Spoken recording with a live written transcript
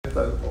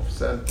letter of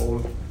St.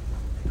 Paul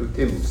to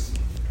Timothy.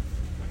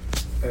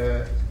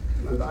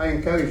 And I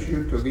encourage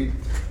you to read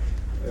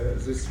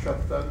this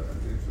chapter,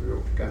 and if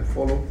you can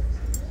follow.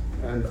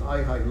 And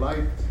I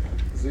highlight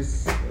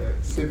these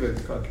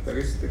 7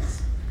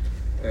 characteristics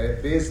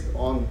based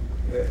on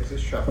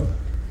this chapter.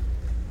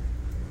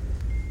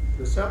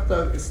 The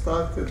chapter is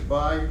started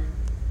by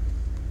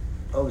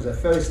the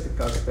first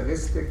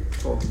characteristic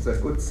of the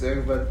good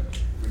servant,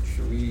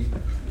 which we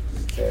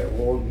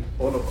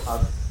all of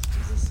us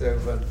as a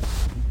servant,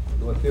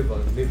 whatever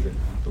level,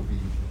 to be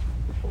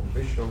from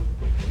bishop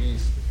to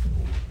priest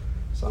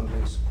to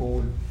Sunday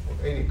school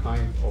or any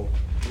kind of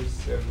this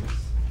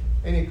service,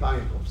 any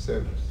kind of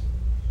service.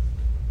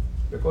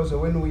 Because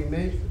when we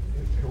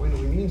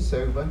mean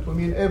servant, we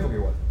mean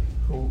everyone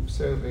who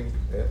serving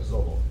the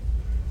Lord.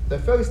 The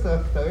first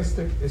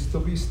characteristic is to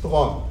be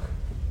strong.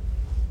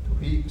 To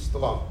be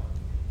strong.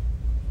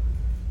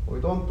 We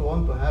don't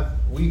want to have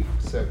weak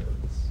servants.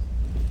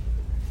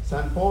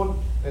 St. Paul,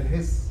 in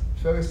his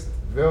first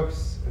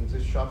verse in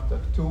this chapter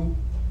 2,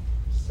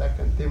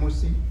 2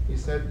 Timothy, he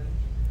said,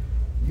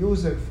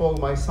 "Use it for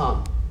my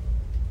son."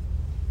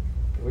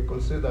 We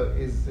consider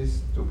is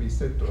this to be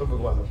said to every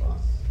one of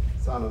us,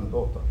 son and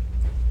daughter.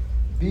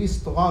 Be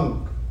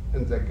strong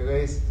in the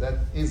grace that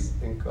is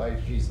in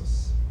Christ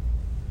Jesus.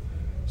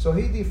 So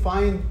he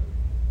defined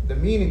the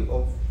meaning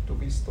of to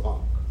be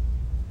strong.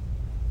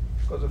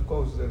 Because of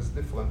course there's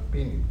different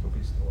meaning to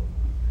be strong.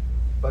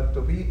 But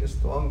to be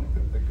strong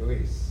in the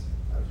grace,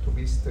 to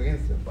be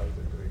strengthened by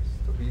the grace,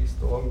 to be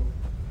strong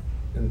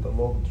in the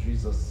Lord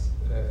Jesus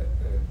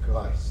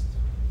Christ.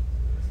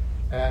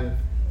 And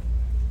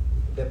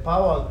the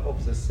power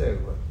of the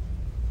servant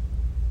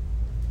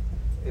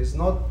is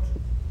not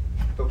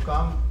to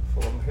come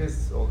from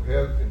his or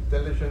her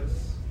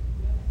intelligence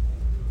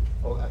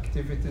or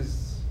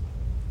activities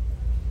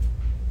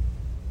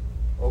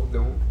or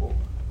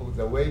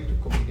the way to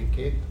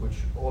communicate, which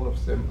all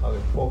of them are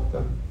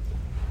important,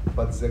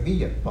 but the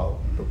real power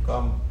to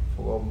come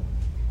from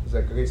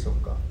the grace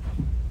of God.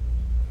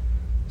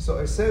 So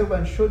a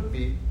servant should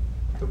be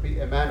to be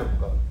a man of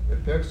God, a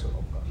person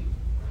of God,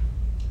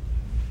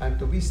 and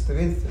to be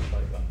strengthened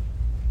by God.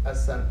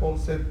 As St. Paul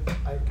said,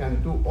 I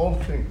can do all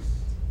things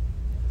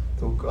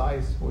through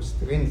Christ who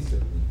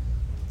strengthens me.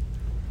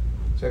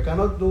 So I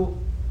cannot do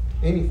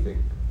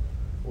anything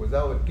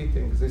without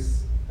getting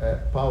this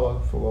power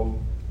from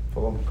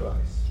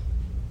Christ.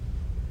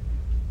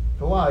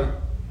 Why?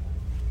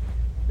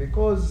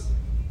 Because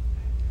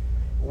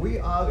we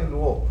are in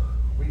war.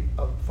 We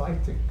are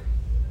fighting.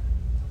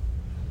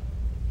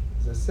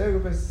 The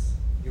service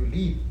you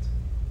lead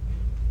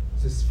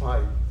this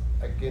fight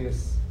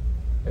against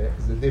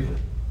the devil,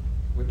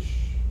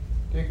 which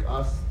take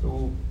us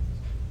to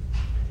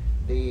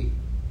the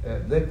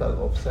letter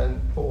of St.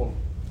 Paul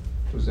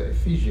to the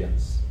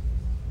Ephesians,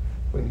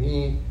 when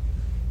he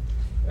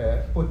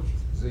put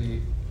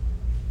the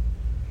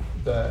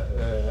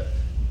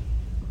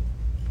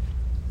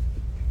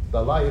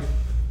life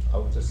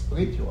of the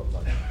spiritual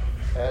life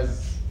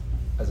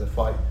as a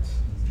fight.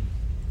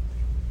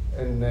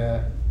 In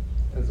the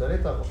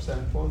letter of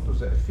St. Paul to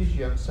the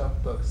Ephesians,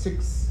 chapter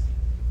 6,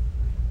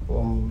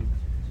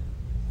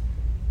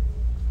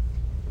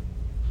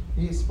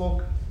 he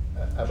spoke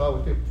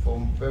about it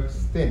from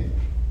verse 10.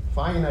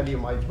 Finally,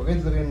 my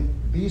brethren,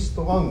 be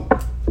strong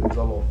in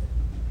the Lord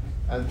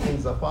and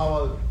in the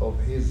power of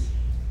his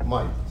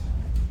might.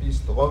 Be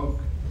strong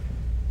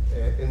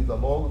in the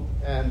Lord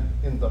and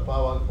in the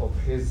power of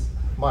his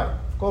might.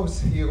 Of course,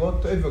 he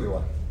wrote to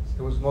everyone.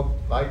 He was not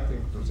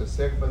writing to the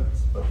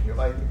servants, but he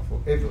writing for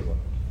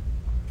everyone.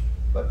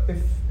 But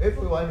if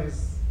everyone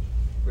is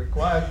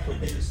required to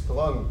be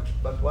strong,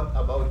 but what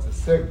about the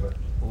servant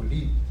who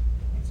lead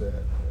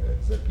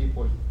the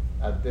people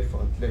at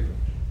different levels?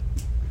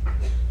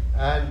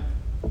 And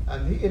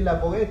he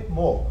elaborate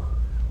more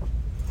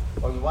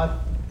on what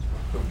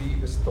to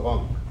be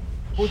strong.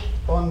 Put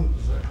on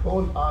the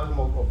whole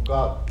armor of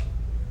God,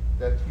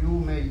 that you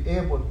may be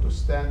able to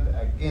stand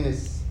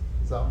against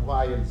the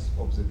wiles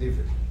of the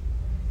devil.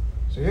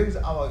 So here's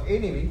our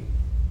enemy,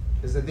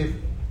 is the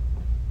devil.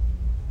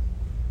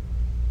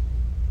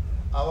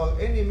 Our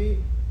enemy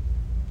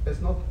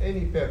is not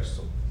any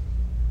person,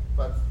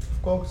 but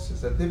of course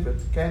the devil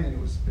can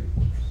use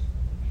people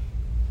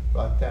to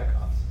attack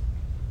us.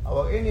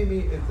 Our enemy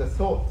is the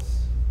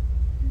thoughts,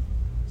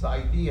 the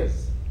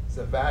ideas,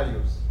 the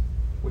values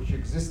which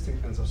existing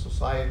in the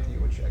society,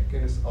 which are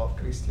against our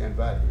Christian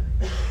value.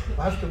 We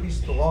have to be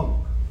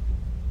strong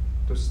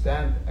to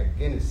stand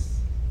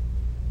against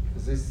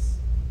these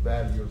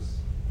values,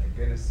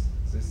 against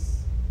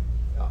these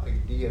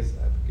ideas,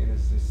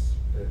 against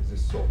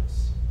these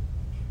thoughts.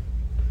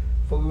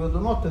 For we do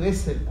not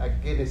wrestle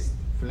against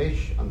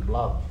flesh and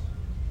blood,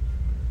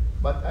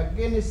 but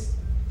against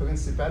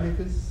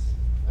principalities,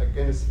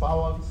 against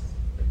powers,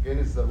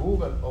 against the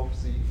ruler of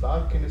the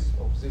darkness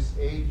of this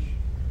age,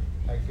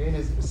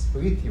 against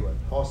spiritual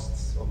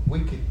hosts of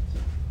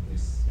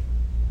wickedness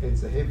in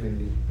the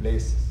heavenly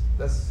places.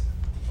 That's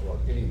our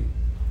enemy.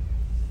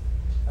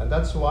 And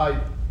that's why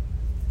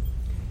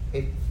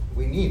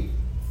we need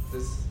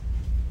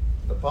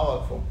the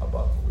power from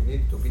above. We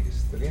need to be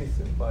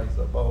strengthened by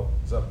the power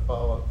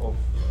of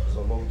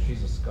the Lord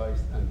Jesus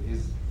Christ and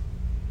his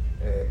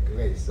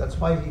grace. That's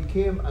why he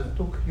came and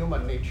took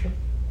human nature,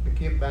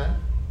 became man,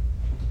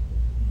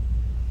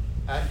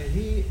 and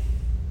he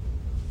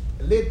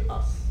led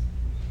us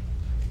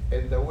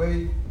in the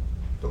way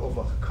to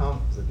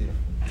overcome the devil.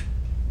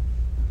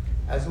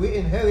 As we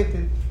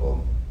inherited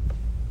from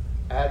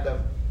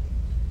Adam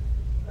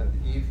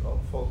and Eve, our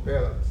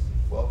foreparents,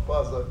 our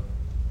father,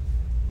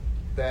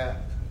 the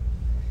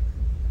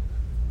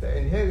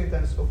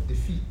inheritance of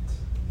defeat.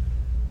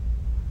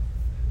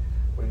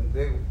 When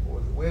they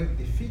were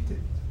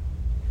defeated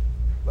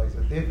by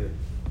the devil,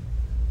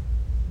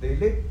 they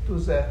led to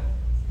the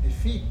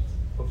defeat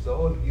of the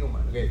whole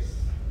human race.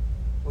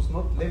 It was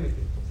not limited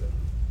to them.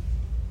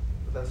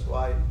 That's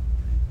why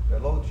the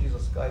Lord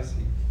Jesus Christ,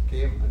 he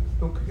came and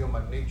took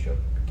human nature,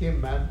 became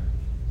man,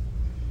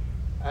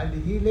 and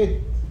he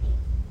led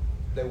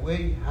the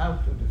way how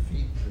to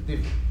defeat the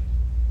devil.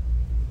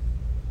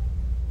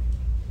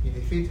 He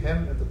defeated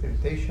him in the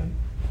temptation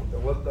of the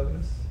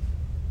wilderness,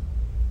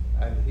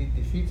 and he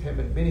defeated him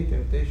in many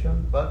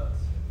temptations, but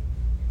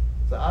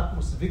the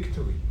utmost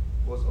victory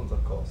was on the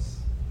cross.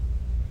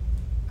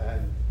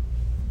 And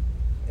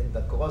in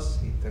the cross,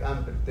 he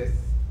trampled death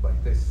by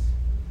death,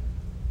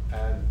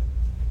 and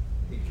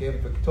he came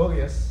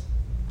victorious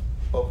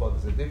over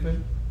the devil,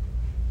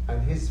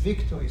 and his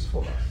victory is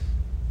for us.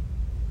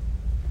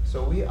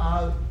 So we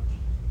are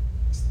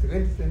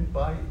strengthened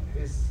by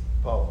his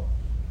power,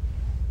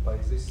 by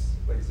this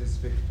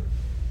victory.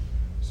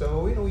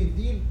 So when we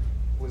deal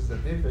with the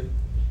devil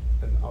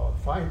in our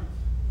fight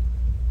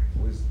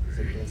with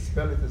the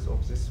principalities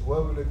of this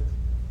world,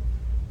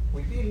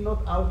 we deal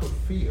not out of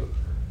fear,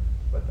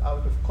 but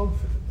out of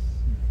confidence.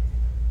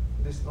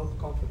 This is not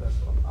confidence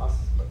on us,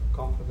 but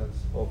confidence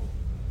of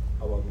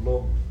our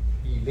Lord.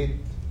 He led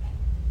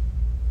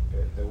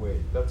the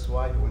way. That's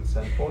why when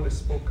St. Paul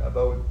spoke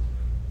about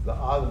the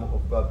armor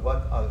of God,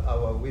 what are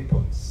our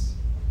weapons?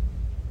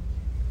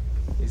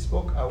 He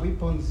spoke our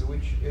weapons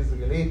which is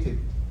related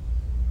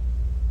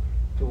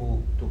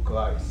to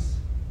Christ.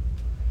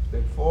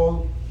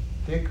 Therefore,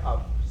 take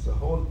up the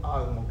whole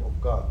armor of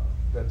God,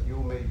 that you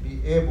may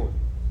be able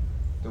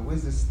to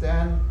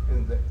withstand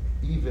in the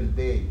evil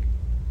day,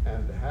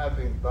 and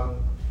having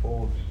done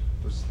all,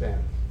 to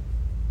stand.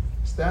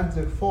 Stand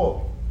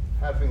therefore,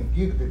 having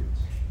girded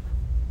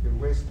your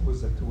waist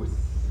with the truth,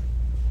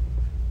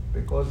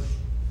 because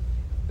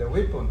the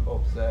weapon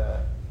of the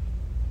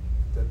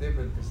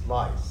devil is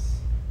lies,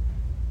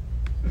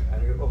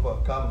 and you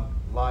overcome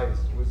lies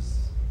with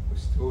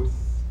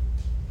truth,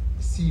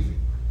 deceiving.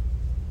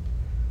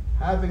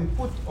 Having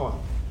put on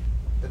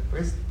the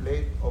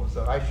breastplate of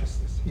the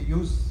righteousness. He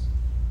used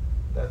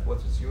that what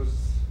is used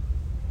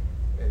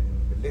in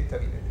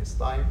military in his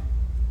time,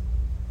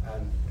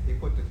 and he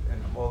put it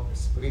in a more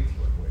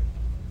spiritual way.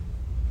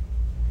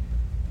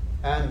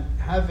 And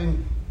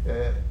having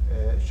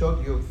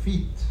shod your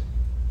feet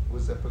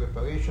with the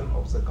preparation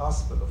of the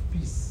gospel of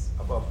peace,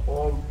 above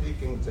all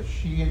taking the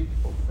shield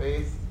of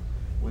faith,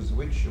 with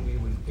which we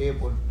will be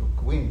able to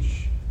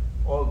quench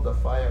all the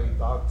fiery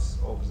darts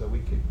of the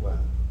wicked one,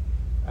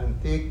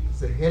 and take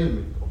the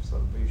helmet of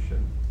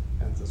salvation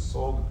and the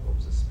sword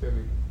of the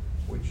Spirit,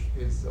 which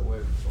is the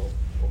word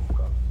of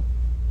God.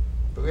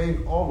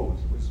 Praying always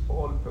with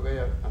all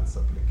prayer and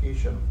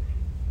supplication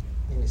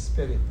in the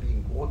Spirit,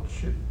 being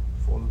watchful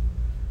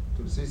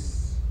to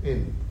this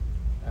end,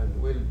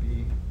 and will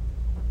be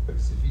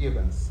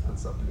perseverance and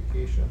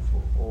supplication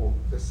for all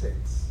the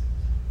saints.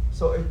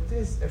 So it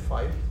is a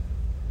fight,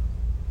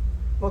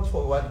 not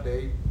for 1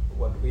 day,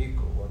 1 week,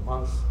 or 1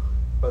 month,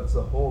 but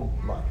the whole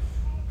life.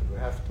 And we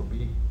have to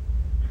be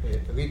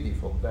ready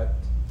for that,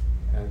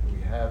 and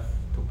we have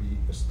to be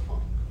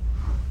strong.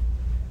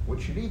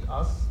 Which lead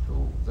us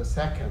to the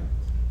second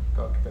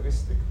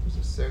characteristic to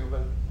the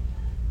servant,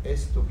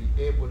 is to be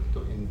able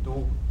to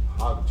endure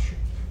hardship.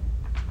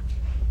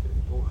 To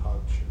endure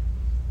hardship.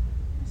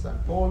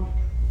 St. Paul,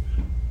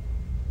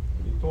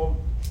 he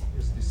told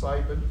his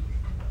disciple,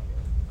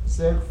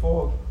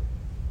 therefore,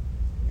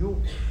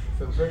 you,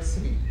 from verse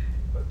 3,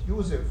 but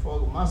you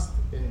therefore must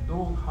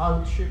endure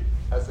hardship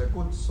as a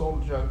good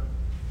soldier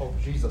of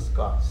Jesus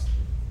Christ.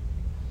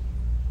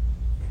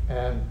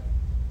 And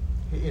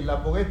he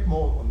elaborates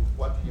more on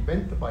what he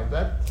meant by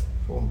that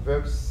from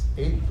verse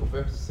 8 to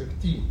verse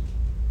 13,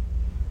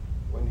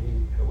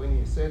 when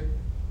he said,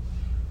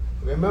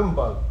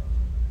 remember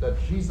that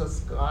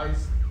Jesus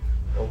Christ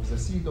of the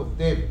seed of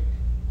David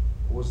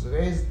was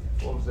raised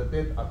from the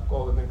dead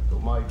according to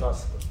my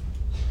gospel,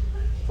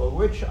 for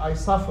which I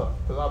suffer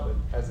trouble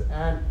as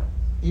an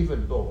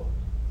evildoer,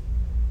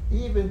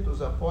 even to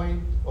the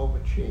point of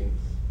chains.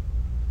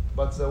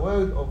 But the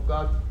word of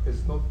God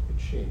is not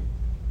a chain.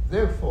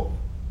 Therefore,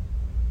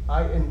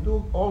 I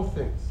endure all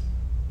things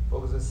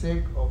for the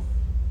sake of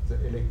the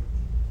elect,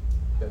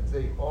 that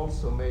they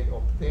also may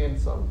obtain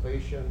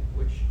salvation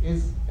which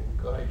is in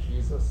Christ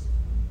Jesus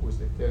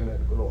with eternal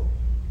glory.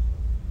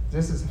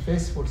 This is a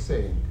faithful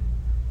saying,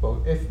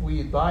 For if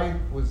we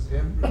died with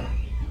him,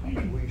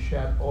 we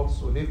shall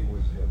also live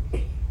with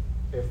him.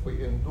 If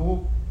we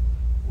endure,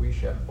 we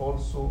shall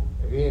also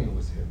reign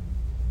with him.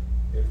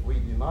 If we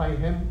deny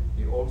him,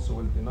 he also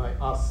will deny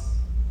us.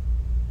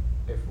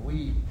 If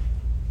we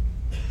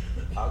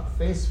are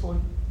faithful,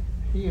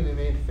 he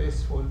remains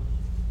faithful.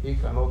 He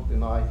cannot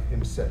deny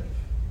himself.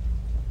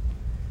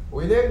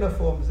 We learn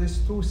from these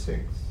two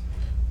things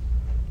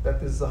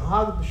that is the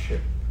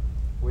hardship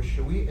which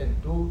we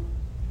endure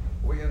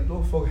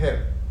for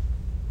him,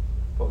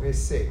 for his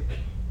sake,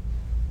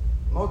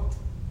 not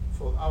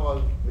for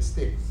our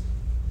mistakes.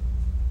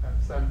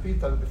 And St.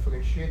 Peter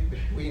differentiates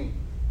between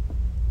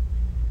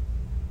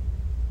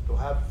to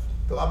have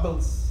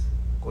troubles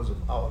because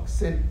of our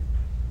sin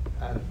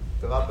and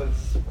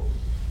troubles or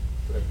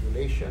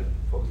tribulation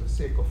for the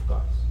sake of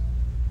Christ.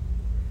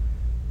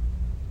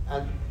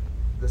 And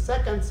the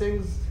second thing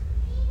is,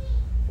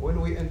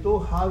 when we endure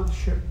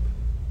hardship,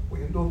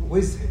 we endure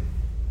with him.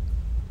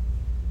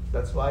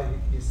 That's why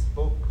he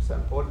spoke,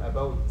 St. Paul,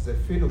 about the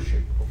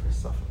fellowship of his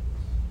sufferings.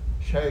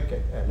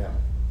 شركة آلام.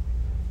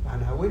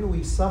 And when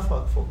we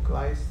suffer for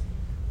Christ,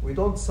 we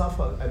don't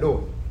suffer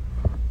alone.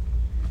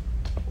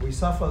 We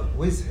suffer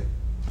with him.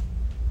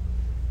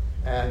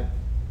 And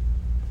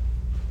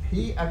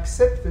he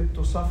accepted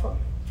to suffer,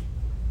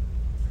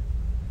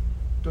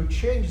 to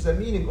change the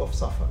meaning of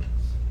sufferings.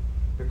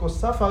 Because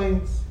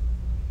sufferings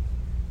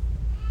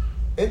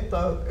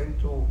enter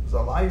into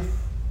the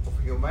life of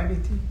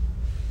humanity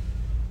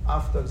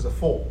after the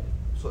fall.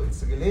 So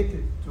it's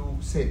related to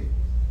sin.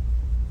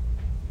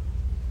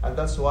 And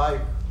that's why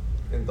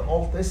in the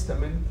Old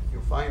Testament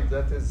you find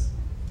that is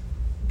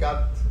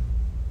God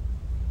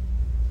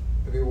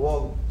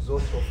reward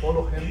those who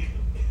follow him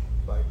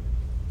by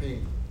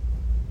being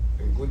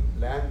in good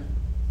land,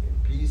 in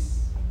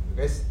peace,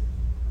 rest,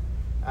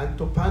 and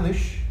to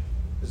punish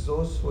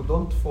those who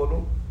don't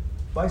follow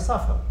by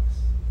sufferings.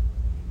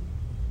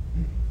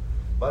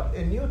 But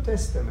in New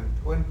Testament,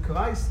 when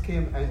Christ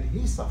came and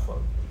he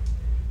suffered,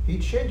 he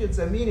changed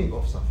the meaning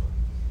of suffering.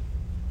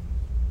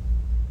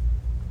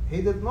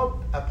 He did not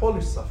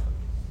abolish suffering.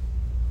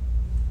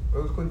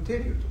 We will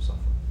continue to suffer,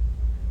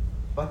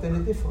 but in a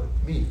different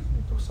meaning,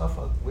 to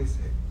suffer with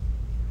him.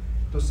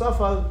 To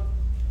suffer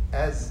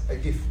as a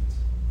gift,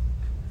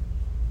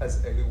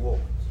 as a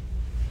reward,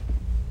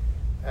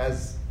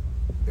 as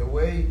a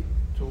way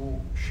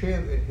to share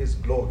in his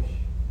glory.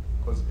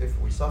 Because if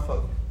we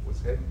suffer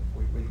with him,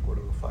 we will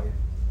glorify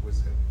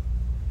with him.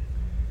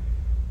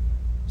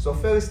 So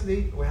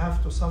firstly, we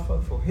have to suffer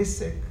for his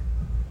sake,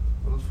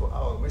 not for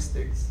our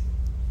mistakes,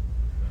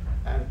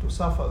 and to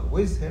suffer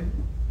with him.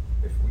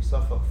 If we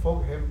suffer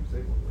for him,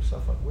 then we will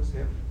suffer with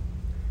him.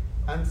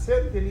 And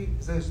thirdly,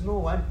 there is no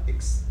one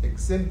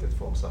exempted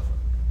from suffering.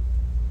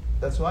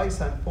 That's why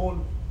St.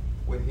 Paul,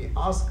 when he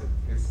asked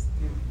his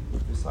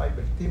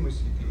disciple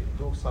Timothy to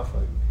endure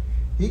suffering,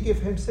 he gave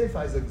himself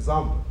as an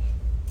example.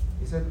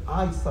 He said,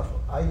 I suffer,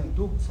 I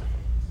endure suffering,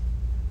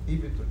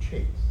 even to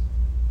chains.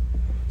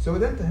 So we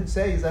don't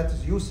say that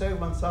you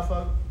servant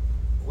suffer,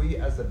 we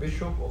as a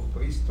bishop or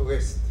priest to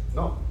rest.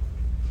 No.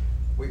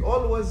 We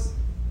always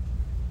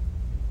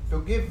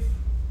to give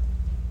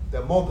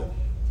the model,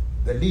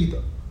 the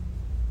leader.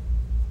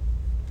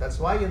 That's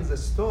why in the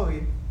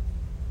story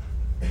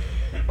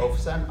of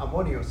St.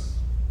 Ammonius,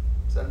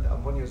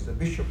 the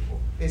bishop of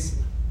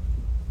Isna,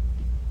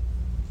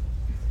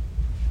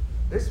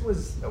 this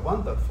was a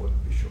wonderful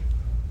bishop.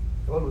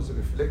 He always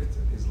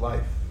reflected his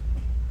life.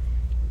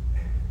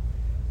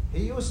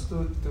 He used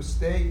to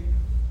stay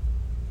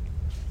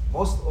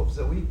most of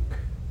the week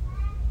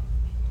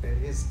in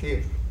his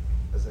cave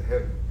as a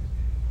hermit,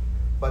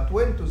 but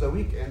went to the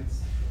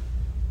weekends,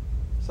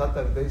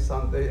 Saturday,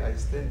 Sunday, I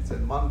stayed till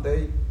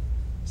Monday,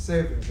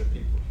 serving the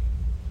people.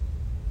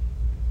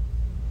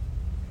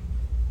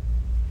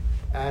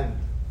 And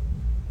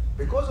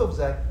because of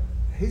that,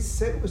 his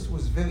service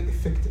was very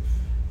effective.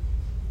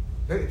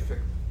 Very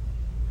effective.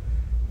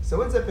 So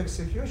when the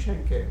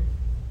persecution came,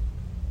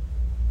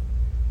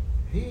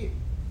 he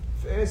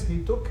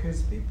took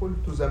his people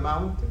to the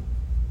mountain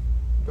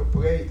to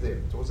pray there.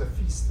 It was a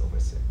feast of a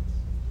saint.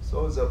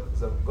 So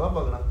the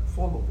governor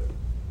followed them.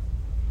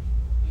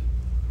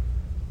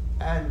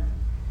 And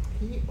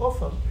he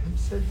offered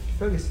himself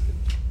first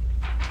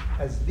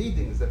as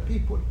leading the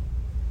people,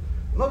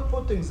 not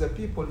putting the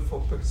people for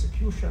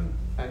persecution,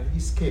 and he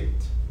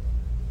escaped.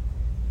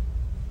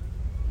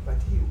 But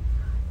he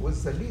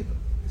was the leader.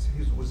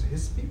 He was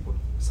his people,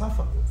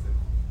 suffered with them.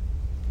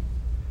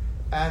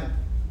 And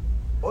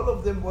all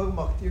of them were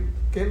martyred,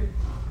 killed,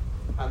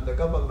 and the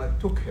governor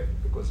took him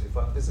because he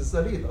thought this is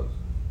the leader.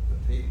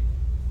 And he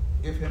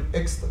gave him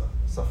extra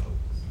suffering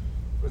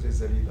because he's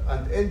the leader,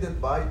 and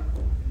ended by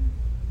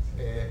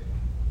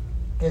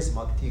his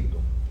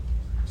martyrdom.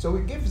 So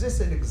we give this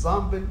an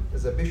example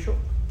as a bishop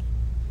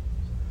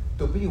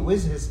to be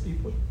with his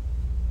people,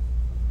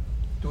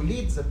 to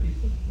lead the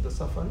people in the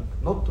suffering,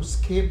 not to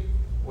escape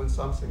when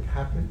something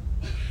happened.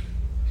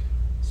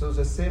 So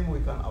the same we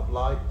can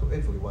apply to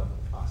every one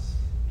of us.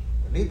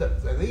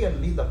 The real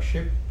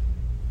leadership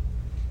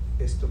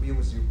is to be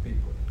with your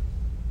people.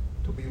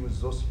 to be with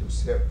those you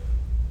serve,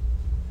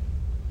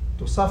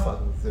 to suffer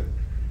with them,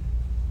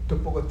 to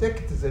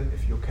protect them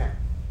if you can.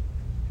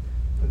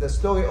 And the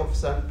story of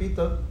St.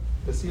 Peter,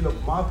 the seal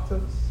of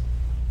martyrs,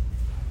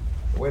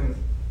 when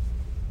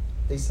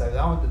they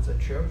surrounded the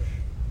church,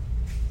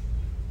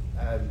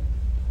 and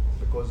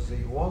because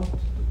they want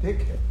to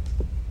take him,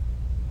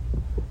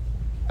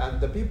 and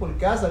the people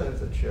gathered in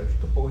the church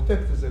to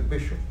protect the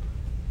bishop.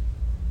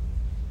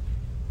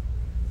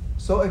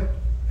 So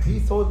he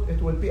thought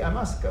it would be a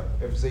massacre.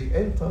 If they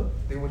enter,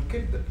 they would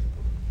kill the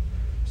people.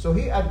 So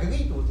he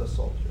agreed with the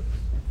soldiers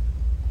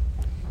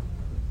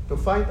to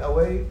find a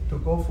way to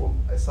go from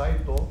a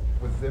side door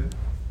with them,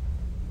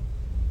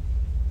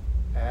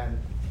 and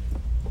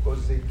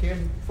because they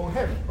came for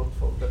him, not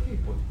for the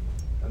people.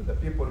 And the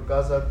people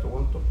gathered to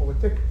want to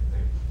protect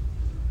him.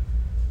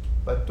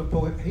 But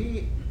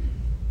he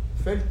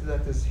felt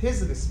that is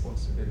his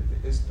responsibility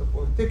is to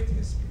protect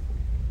his people,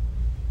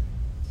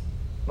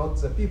 not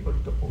the people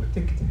to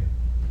protect him.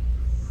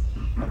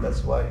 And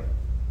that's why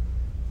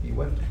he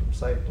went from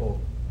side door.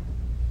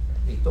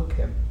 He took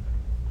him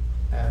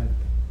and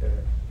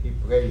he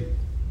prayed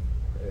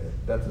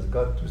that is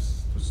God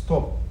to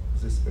stop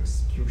this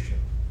persecution.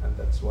 And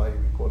that's why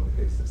we call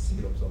it the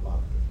seal of the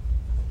martyr.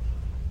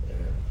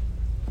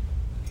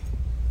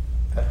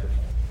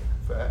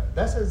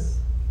 This is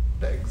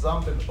the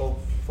example of,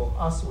 for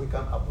us, we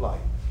can apply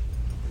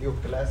your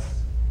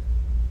class,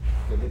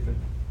 11,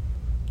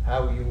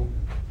 how you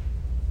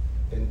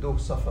endure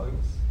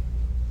sufferings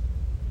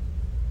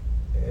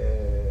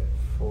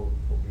for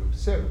your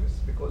service.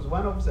 Because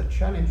one of the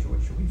challenges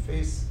which we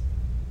face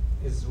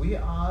is we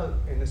are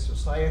in a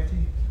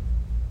society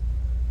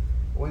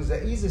when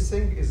the easy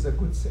thing is the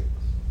good thing.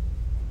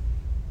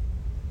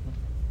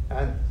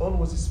 And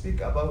always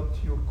speak about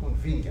your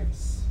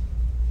convenience.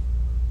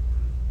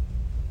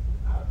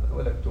 I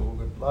would like to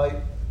reply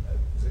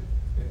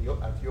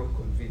at your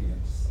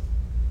convenience.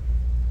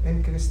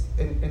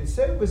 In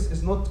service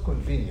is not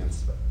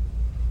convenience, but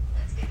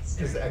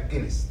it's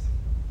against.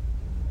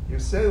 You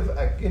serve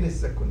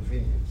against the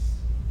convenience.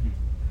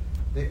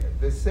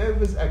 The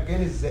service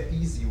against the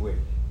easy way.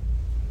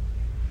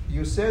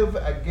 You serve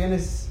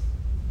against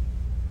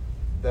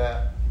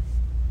the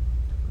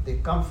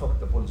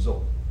comfortable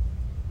zone.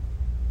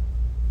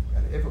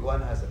 And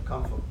everyone has a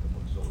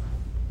comfortable zone.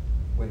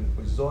 When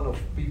a zone of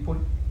people,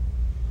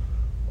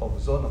 or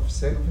zone of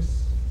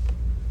service,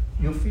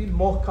 you feel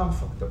more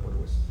comfortable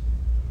with.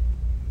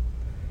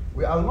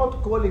 We are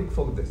not calling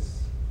for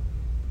this.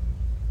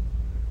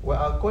 We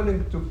are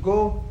calling to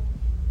go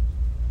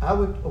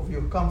out of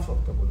your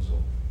comfortable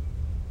zone.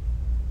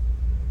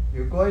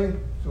 You're going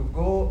to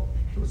go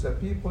to the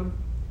people,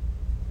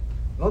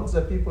 not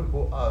the people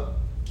who are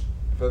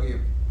very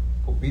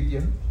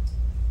obedient,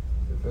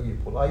 very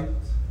polite,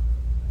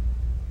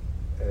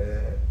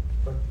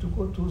 but to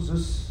go to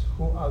those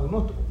who are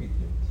not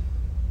obedient,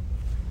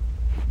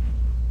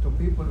 to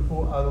people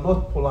who are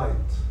not polite.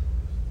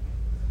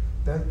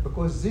 That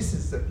because this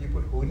is the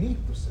people who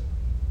need to serve.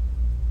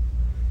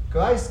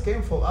 Christ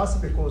came for us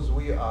because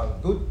we are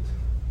good,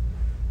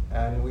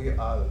 and we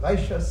are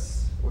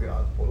righteous, we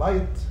are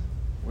polite,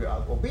 we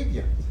are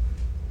obedient.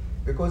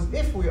 Because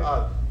if we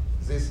are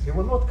this, he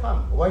will not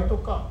come. Why to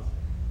come?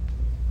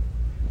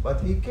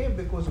 But he came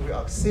because we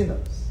are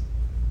sinners,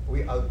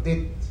 we are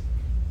dead.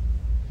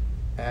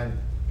 And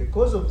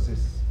because of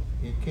this,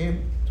 he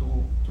came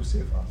to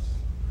save us.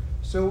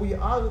 So we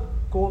are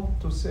called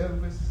to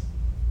service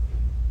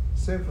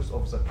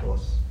of the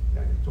cross,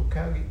 and to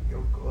carry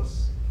your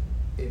cross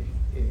in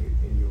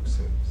your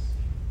service.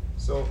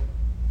 So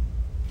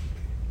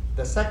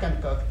the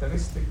second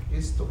characteristic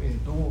is to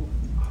endure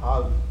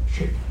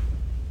hardship.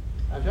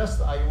 And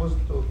just I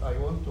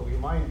want to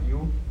remind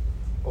you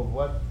of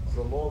what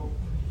the Lord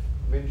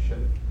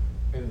mentioned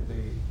in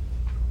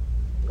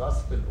the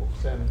Gospel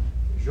of St.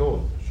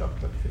 John,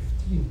 chapter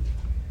 15,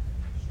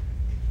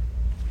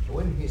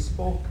 when he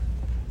spoke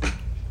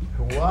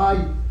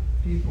why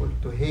people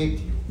to hate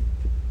you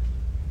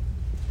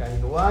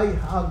and why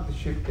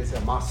hardship is a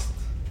must.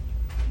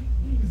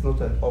 It's not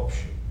an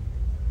option.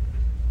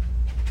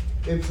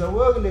 If the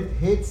world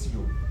hates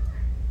you,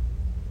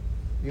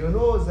 you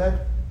know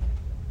that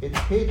it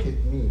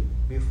hated me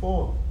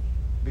before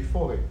it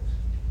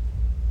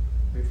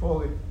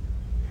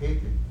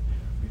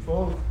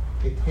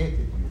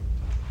hated you.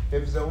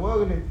 If the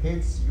world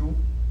hates you,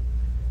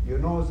 you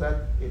know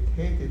that it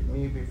hated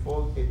me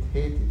before it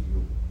hated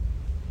you.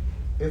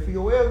 If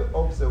you were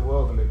of the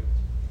world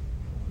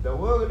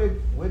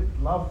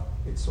would love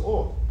its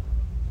own.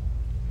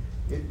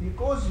 It's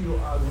because you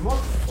are not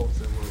of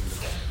the world,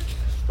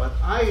 but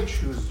I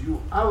choose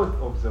you out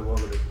of the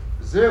world.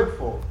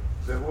 Therefore,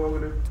 the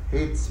world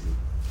hates you.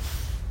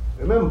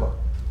 Remember,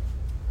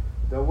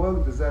 the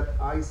word that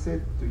I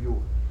said to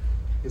you,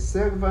 a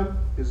servant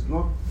is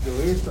not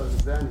greater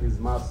than his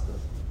master.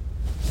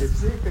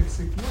 If they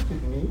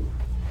persecuted me,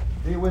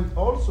 they will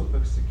also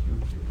persecute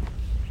you.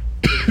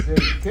 If they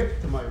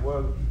kept my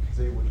word,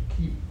 they will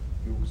keep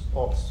you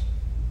also.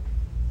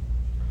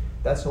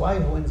 That's why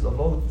when the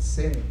Lord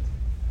sent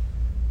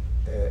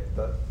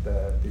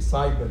the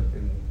disciple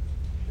in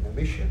a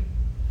mission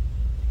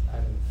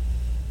and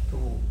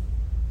to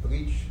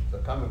preach the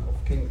coming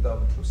of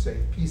kingdom, to say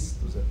peace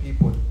to the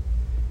people,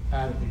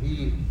 and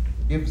he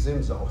gives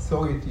them the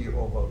authority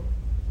over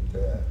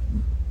the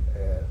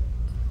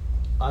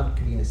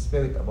unclean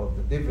spirit, about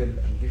the devil,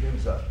 and give him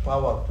the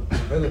power to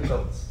do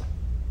miracles.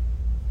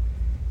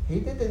 He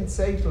didn't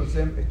say to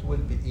them it will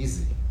be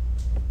easy,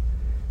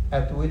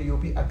 and will you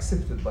be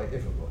accepted by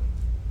everyone.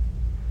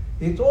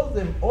 He told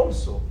them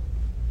also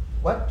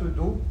what to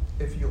do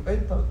if you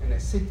enter in a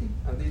city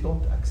and they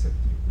don't accept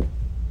you.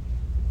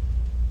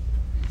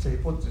 So he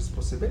put this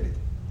possibility.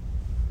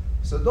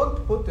 So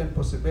don't put in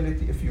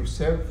possibility if you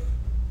serve,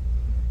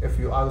 if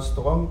you are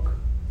strong,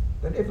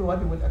 then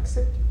everybody will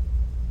accept you.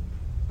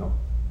 No.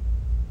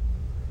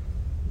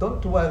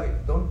 Don't worry,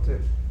 don't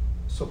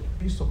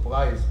be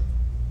surprised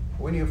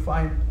when you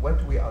find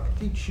what we are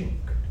teaching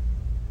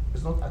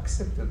is not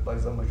accepted by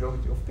the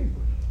majority of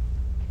people.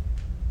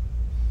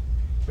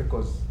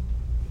 Because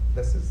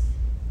this is,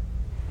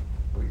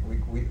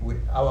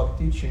 our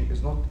teaching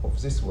is not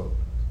of this world.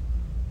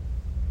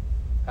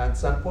 And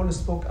St. Paul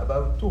spoke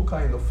about two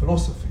kinds of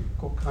philosophy,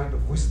 two kinds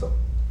of wisdom.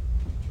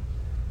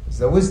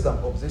 The wisdom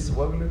of this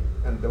world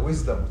and the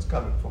wisdom which is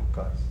coming from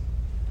Christ.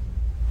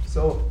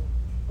 So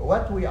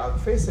what we are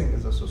facing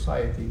as a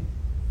society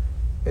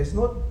is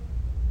not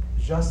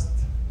just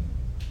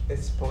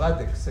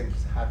sporadic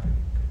things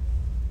happening,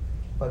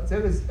 but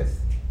there is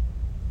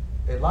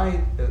a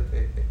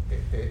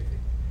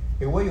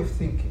way of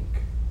thinking,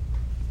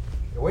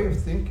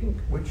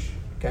 which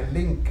can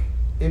link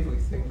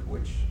everything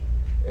which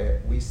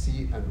we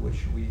see and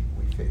which we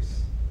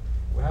face.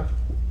 We have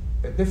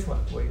a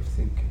different way of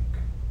thinking,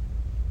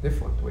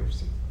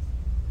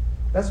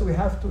 That's why we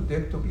have to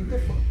dare to be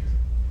different,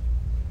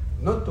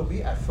 not to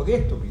be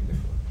afraid to be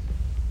different.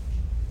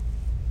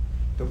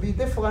 To be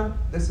different,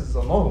 this is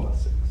the normal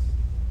thing.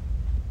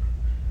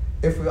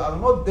 If we are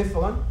not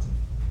different,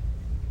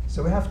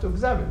 so we have to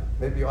examine,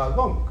 maybe you are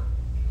wrong.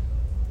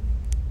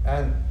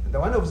 And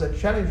one of the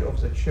challenge of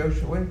the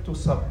church went to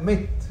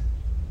submit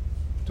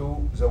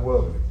to the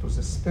world, to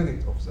the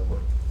spirit of the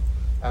world.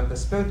 And the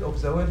spirit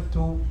of the world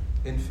to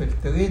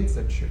infiltrate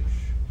the church.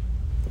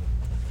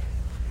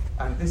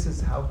 And this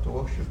is how to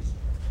worship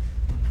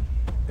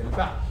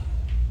al-Ba'al.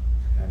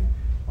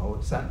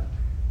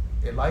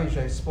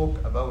 Elijah spoke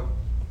about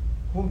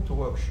whom to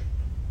worship.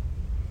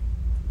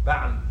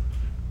 Ba'al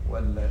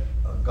ولا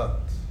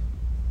God.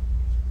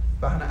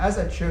 فاحنا as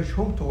a church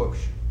whom to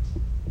worship?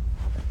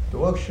 To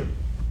worship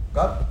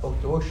God or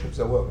to worship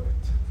the world?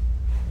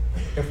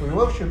 If we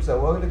worship the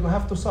world, we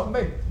have to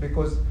submit,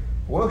 because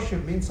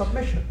worship means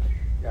submission.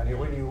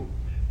 When you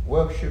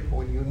worship,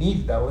 when you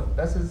kneel down,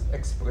 that is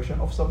expression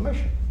of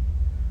submission.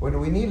 When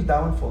we kneel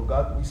down for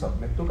God, we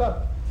submit to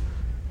God.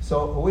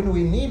 So when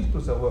we kneel to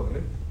the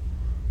world,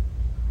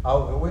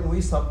 or when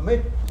we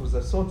submit to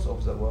the thoughts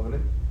of the world,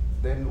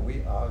 then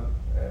we are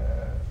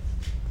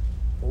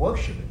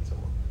worshiping the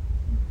world.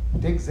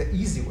 Take the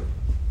easy way.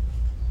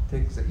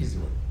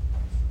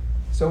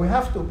 So we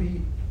have to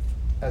be,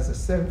 as a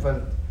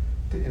servant,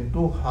 to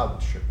endure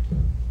hardship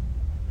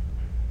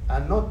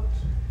and not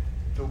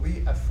to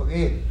be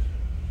afraid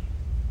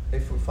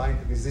if we find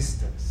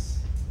resistance,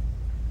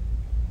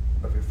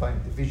 if we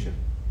find division,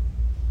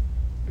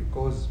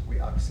 because we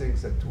are saying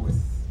the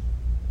truth.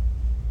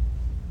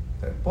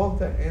 The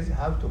important is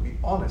how to be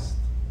honest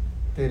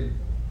till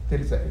the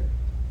end.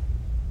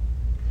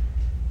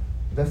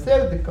 The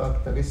third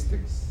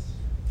characteristic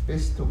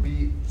is to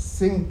be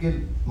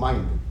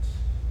single-minded.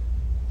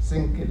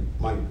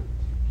 Single-minded.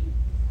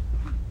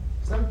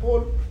 St.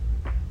 Paul,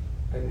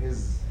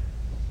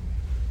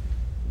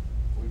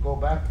 we go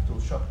back to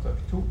chapter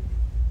 2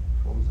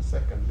 from the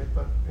second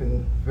letter,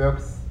 in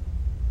verse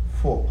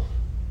 4.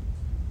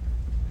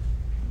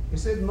 He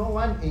said, no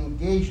one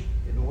engaged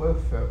in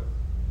warfare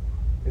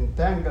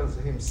entangles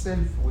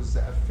himself with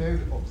the affair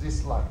of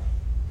this life,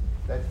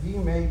 that he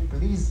may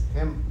please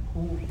him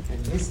who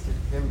enlisted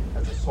him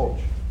as a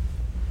soldier.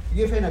 To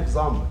give an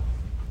example,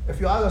 if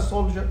you are a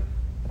soldier,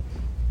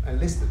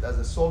 enlisted as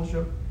a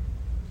soldier,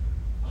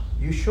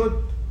 you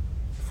should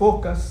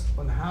focus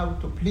on how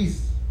to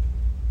please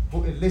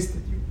who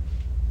enlisted you,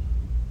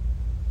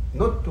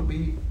 not to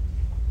be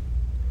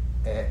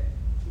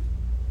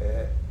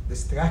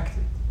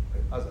distracted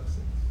by other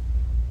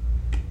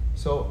things.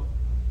 So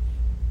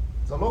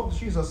the Lord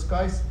Jesus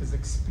Christ is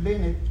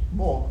explaining it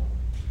more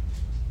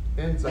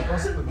in the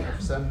Gospel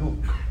of St.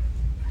 Luke.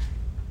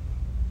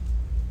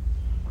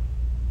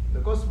 The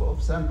Gospel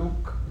of St.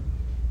 Luke,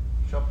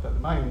 chapter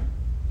 9,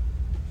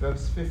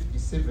 verse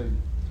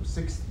 57 to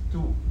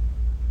 62,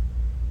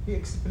 he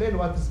explained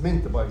what is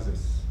meant by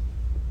this.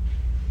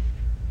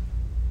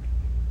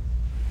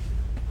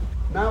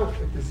 Now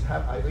it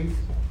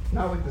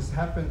has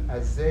happened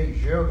as they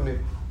journeyed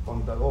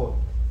on the road,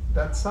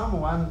 that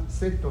someone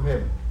said to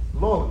him,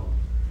 Lord,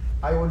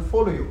 I will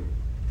follow you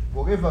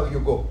wherever you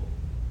go.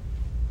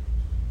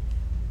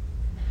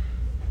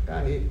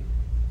 And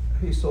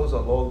he saw the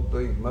Lord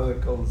doing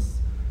miracles,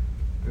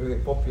 very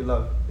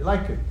popular. He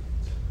liked it.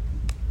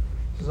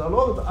 The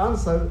Lord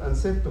answered and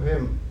said to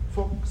him,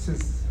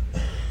 foxes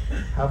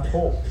have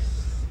holes,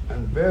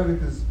 and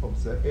birds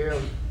of the air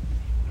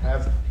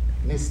have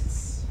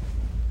nests,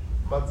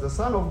 but the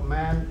Son of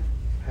Man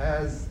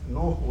has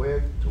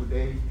nowhere to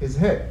lay his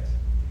head.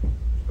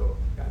 So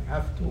I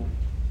have to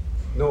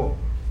know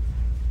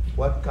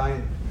what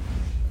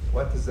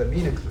is the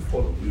meaning to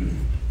follow.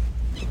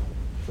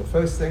 So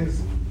first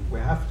things, we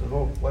have to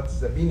know what is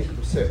the meaning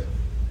to serve.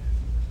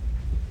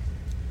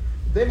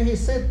 Then he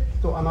said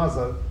to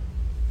another,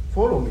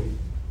 follow me.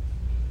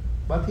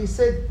 But he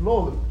said,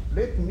 Lord,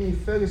 let me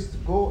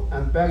first go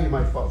and bury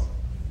my father.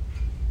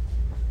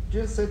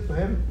 Jesus said to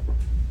him,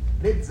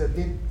 let the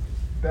dead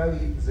bury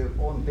their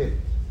own dead,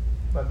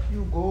 but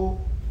you go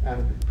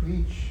and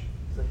preach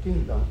the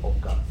kingdom of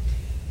God.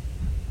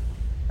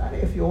 And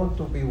if you want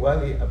to be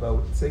worried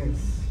about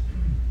things,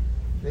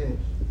 then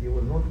you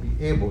will not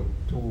be able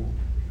to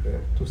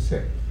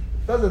serve.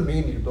 Doesn't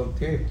mean you don't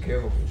take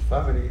care of your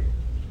family,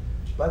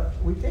 but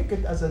we take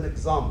it as an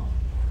example.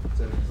 It's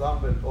an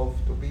example of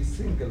to be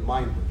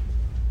single-minded,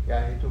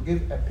 to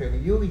give a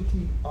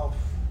priority of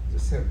the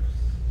service.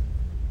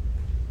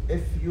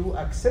 If you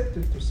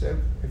accepted to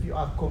serve, if you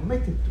are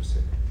committed to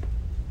serve,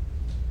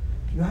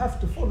 you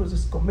have to follow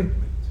this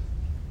commitment.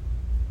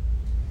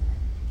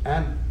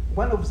 And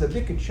one of the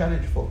big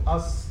challenge for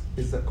us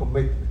is the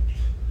commitment.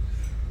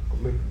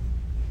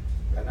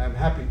 And I'm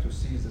happy to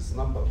see this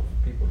number of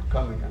people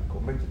coming and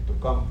committed to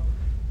come.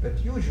 But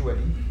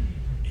usually,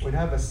 when we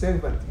have a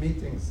servant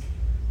meetings,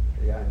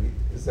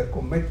 the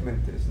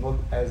commitment is not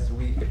as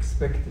we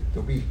expect it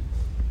to be.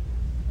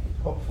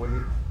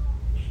 Hopefully,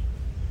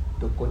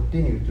 to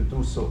continue to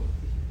do so.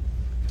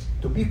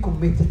 To be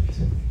committed.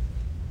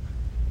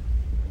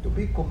 To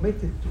be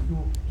committed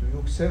to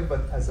your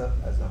servant as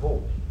a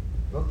whole.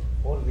 Not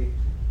only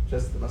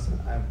just,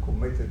 I am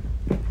committed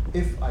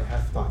if I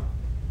have time.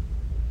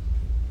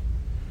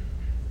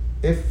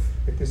 If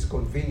it is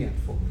convenient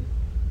for me.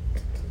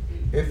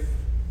 If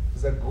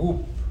the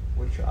group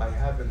which I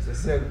have in the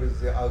service,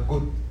 they are a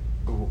good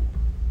group.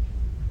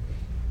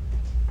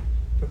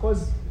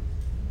 Because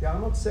they are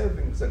not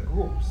serving the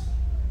groups.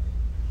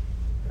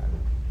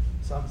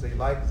 Some they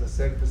like the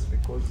service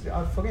because they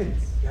are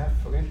friends. They have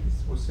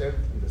friends who serve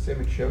in the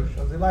same church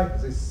and they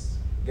like this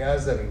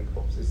gathering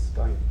of this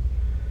kind.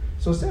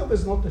 So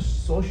service is not a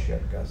social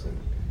gathering.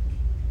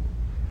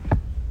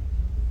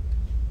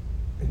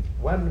 It's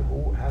one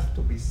who has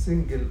to be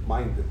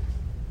single-minded.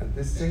 And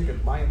this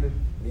single-minded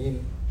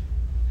means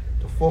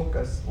to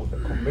focus on the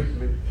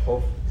commitment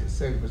of the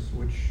service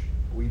which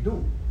we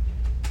do.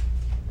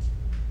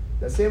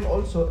 The same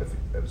also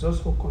if those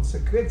who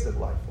consecrate their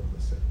life for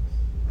the service.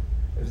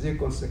 If they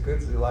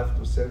consecrate their life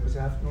to service, they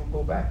have to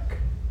go back.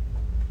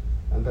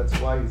 And that's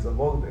why the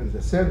Lord in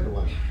the third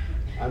one.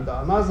 And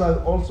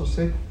another also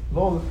said,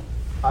 Lord,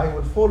 I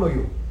will follow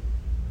you.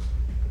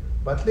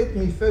 But let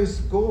me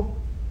first go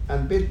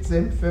and bid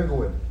them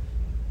farewell,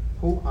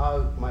 who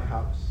are my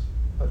house.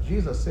 But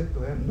Jesus said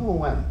to him, no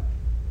one,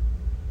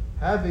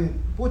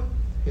 having put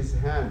his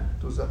hand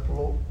to the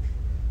plow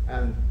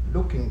and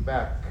looking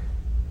back,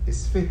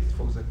 is fit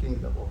for the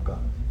kingdom of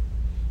God.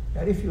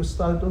 And if you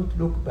start, don't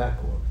look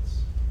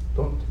backwards.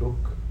 Don't look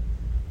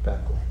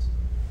backwards.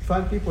 You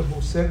find people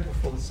who serve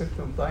for a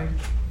certain time,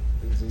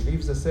 they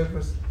leave the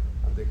service,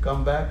 and they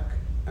come back,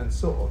 and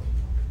so on.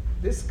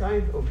 This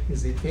kind of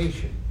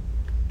hesitation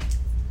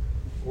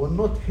will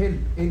not help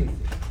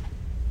anything,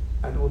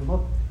 and will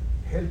not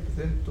help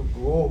them to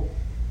grow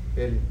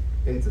in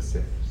the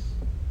service.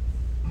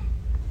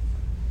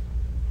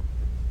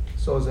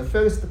 So the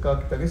first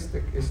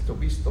characteristic is to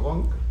be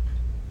strong.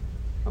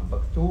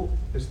 Number 2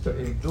 is to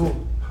endure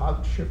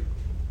hardship.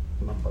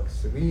 Number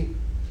 3,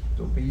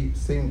 to be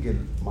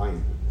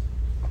single-minded.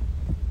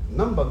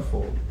 Number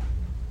 4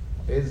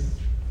 is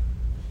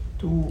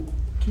to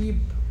keep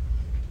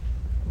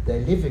the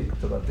living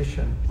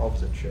tradition of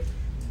the church.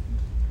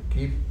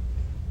 Keep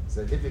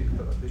the living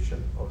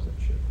tradition of the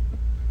church.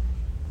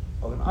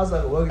 Or in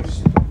other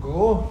words, to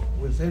grow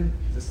within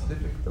this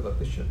living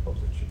tradition of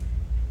the church.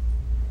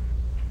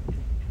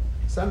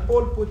 St.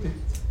 Paul put it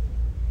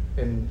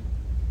in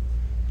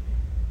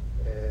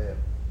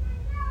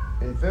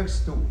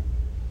verse 2,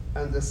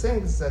 and the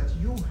things that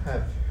you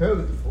have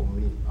heard from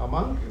me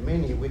among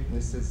many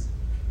witnesses,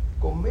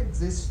 commit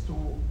this to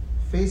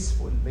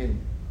faithful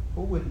men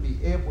who will be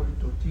able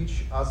to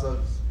teach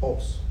others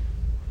also.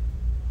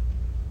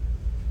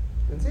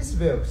 In this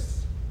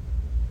verse,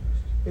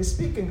 he's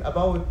speaking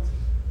about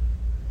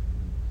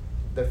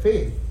the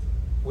faith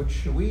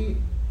which we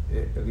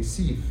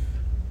receive.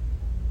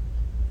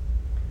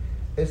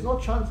 It's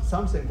not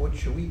something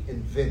which we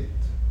invent,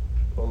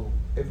 or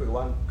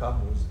everyone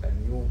comes with a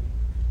new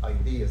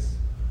ideas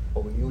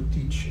or new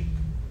teaching,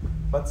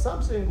 but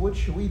something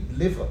which we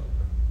deliver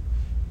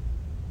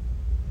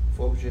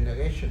from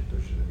generation to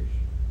generation.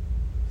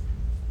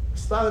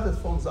 Started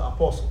from the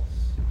apostles.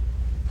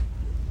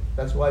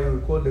 That's why we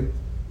call it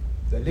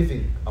the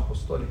living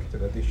apostolic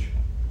tradition.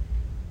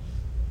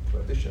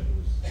 Tradition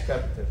with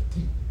capital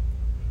T.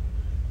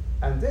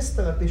 And this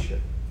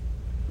tradition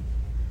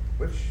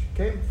which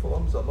came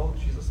from the Lord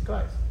Jesus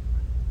Christ.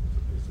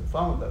 He's the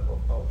founder of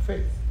our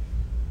faith.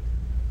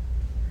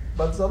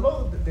 But the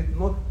Lord did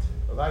not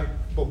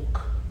write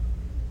book.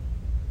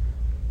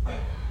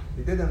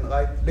 He didn't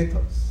write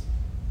letters.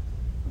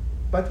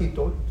 But he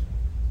taught,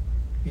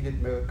 he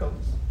did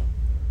miracles,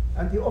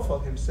 and he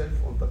offered himself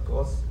on the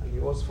cross, and he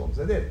rose from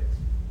the dead.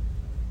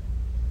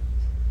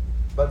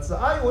 But the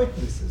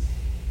eyewitnesses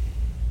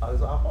are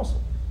the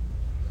apostles.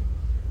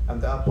 And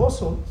the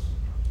apostles,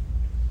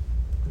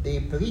 they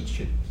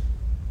preached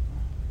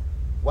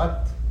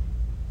what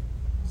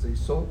they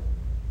saw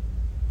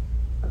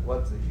and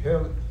what they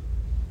heard.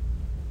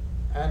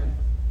 And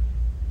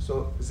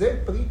so their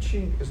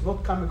preaching is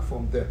not coming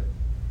from them.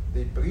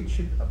 They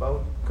preached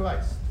about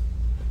Christ,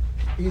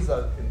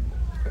 either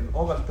in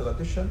oral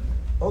tradition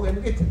or in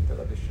written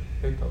tradition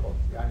later on.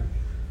 Yani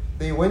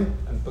they went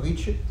and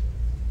preached it,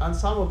 and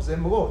some of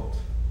them wrote.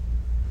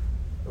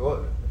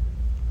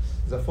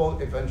 The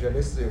four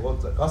evangelists, they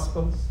wrote the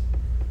Gospels,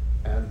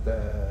 and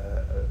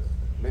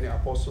many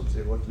apostles,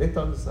 they wrote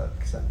letters,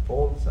 like St.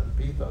 Paul, St.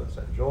 Peter,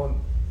 St.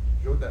 John,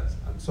 Judas,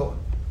 and so on.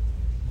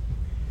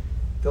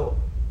 So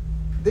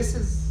this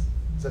is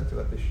the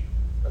tradition.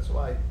 That's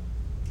why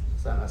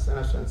St.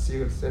 Athanasius and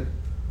Cyril said,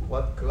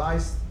 what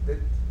Christ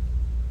did,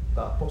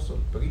 the apostle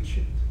preached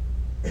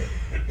it,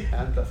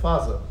 and the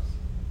fathers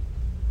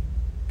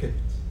kept.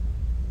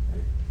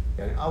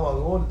 And our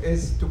role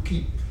is to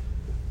keep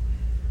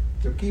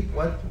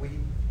what we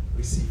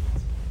received.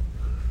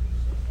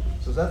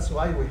 So that's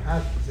why we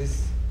have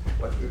this,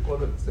 what we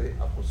call it, the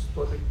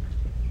apostolic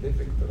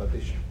living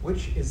tradition,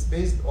 which is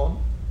based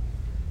on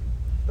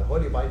the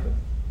Holy Bible,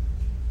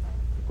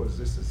 because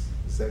this is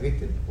the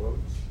written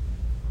words,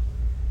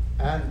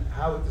 and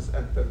how it is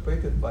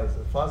interpreted by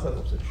the father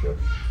of the church,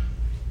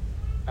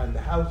 and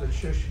how the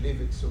church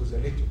lived through the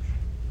liturgy,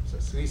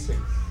 the three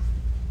things,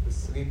 the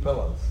three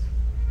pillars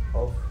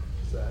of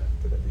the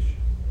tradition.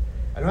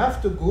 And we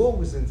have to grow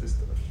within this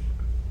tradition.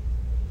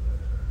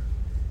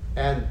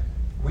 And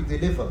we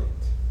deliver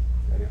it.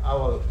 And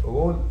our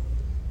role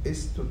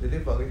is to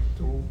deliver it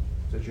to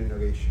the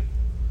generation.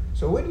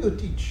 So when you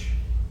teach,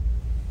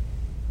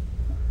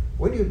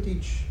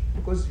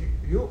 because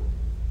you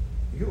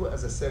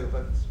as a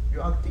servant,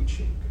 you are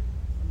teaching.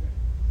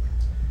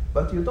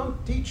 But you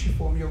don't teach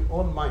from your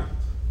own mind.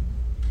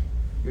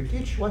 You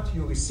teach what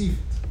you received.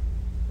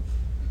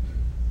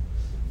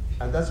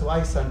 And that's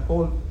why St.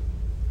 Paul,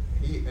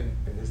 he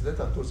in his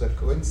letter to the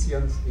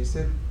Corinthians, he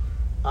said,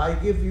 I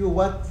give you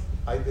what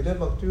I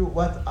deliver to you,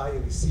 what I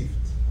received.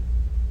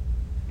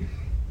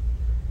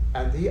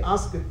 And he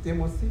asked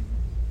Timothy,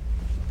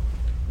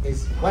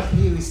 is what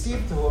he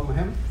received from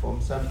him,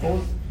 from St.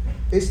 Paul,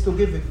 is to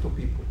give it to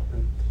people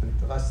and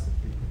trust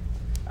people.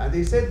 And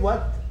he said,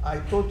 what I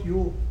taught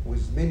you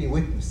with many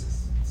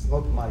witnesses. It's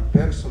not my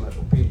personal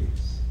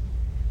opinions.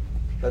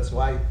 That's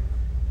why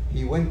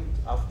he went,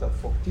 after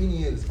 14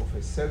 years of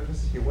his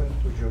service, he went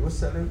to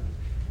Jerusalem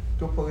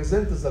to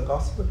present the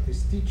gospel,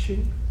 his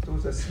teaching, to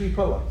the three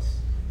pillars.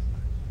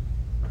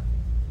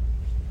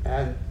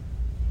 And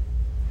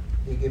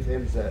he gave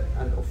him the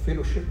hand of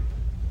fellowship.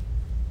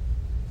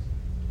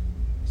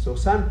 So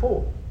St.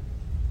 Paul,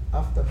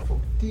 after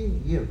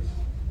 14 years,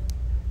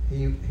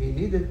 he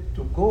needed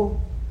to go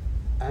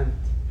and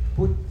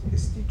put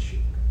his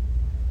teaching.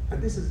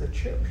 And this is the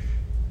church.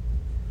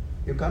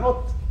 You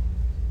cannot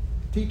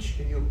teach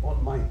in your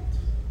own mind.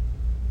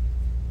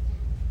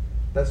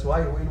 That's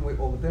why when we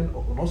ordain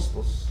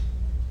agnostos,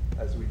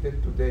 as we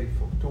did today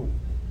for two,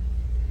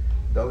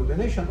 the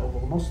ordination of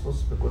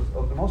agnostos, because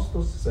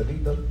agnostos is a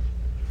leader,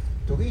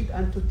 to read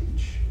and to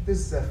teach. This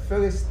is the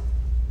first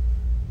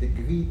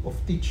degree of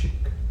teaching.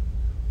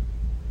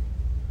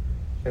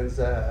 And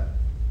the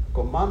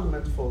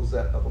commandment for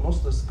the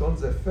agnostos is called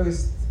the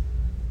first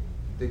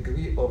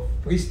degree of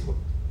priesthood.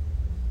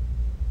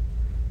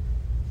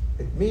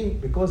 It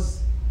means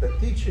because the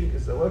teaching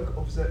is the work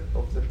of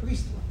the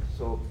priesthood.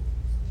 So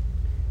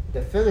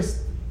the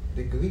first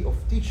degree of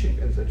teaching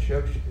in the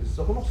church is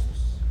the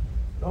agnostos.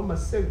 Normal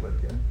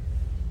servant,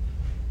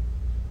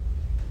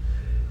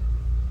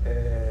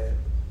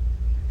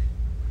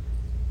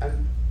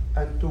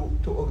 and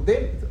to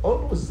ordain,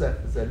 always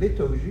the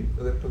liturgy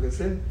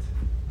represent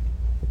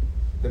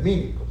the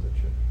meaning of the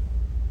church.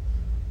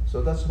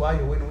 So that's why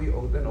when we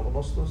ordain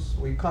agnostos,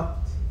 we cut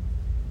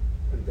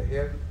in the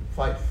hair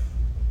 5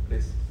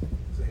 places.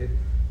 The head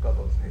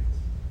covers head.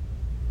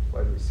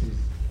 While we see,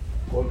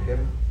 call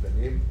him the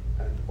name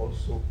and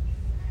also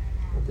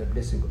the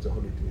blessing of the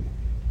Holy Trinity.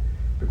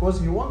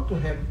 Because you want to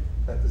him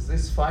that is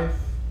this 5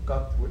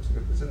 cut, which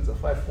represents the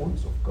 5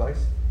 wounds of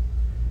Christ,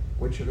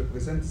 which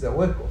represents the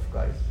work of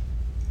Christ.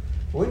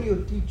 When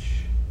you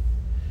teach,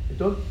 you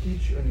don't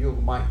teach in your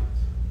mind,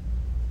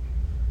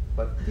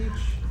 but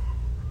teach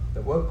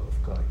the work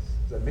of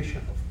Christ, the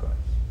mission of Christ,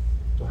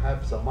 to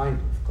have the mind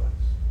of Christ.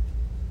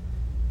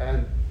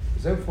 And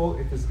therefore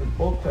it is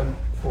important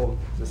for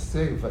the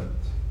servant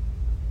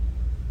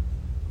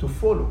to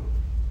follow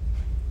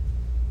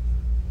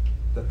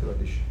the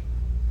tradition,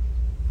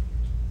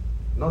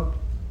 not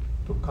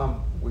to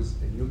come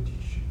with a new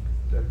teaching.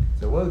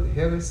 The word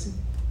heresy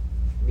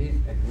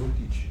means a new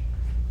teaching.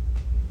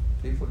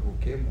 People who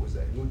came with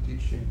a new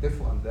teaching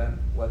different than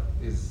what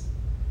is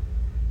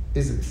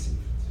received.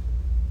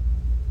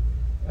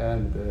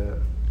 And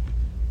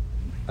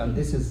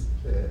this is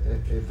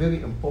a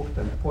very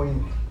important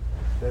point,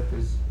 that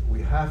is,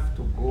 we have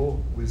to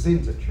go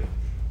within the church,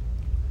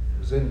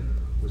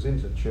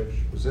 within the church,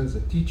 within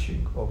the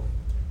teaching of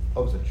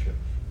the church.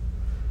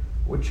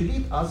 Which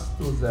leads us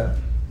to the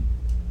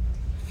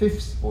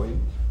fifth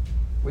point,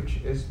 which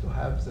is to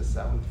have the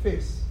sound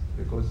faith.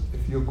 Because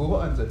if you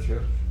go in the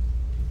church,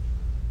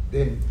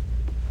 then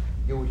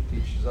you will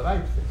teach the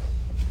right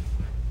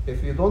faith.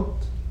 If you don't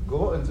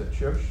go in the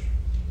church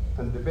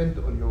and depend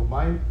on your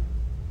mind,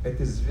 it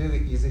is very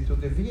easy to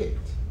deviate.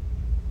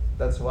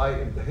 That's why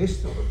in the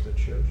history of the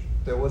church,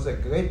 there was a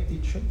great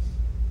teachers,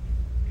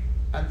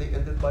 and they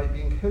ended by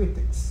being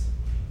heretics.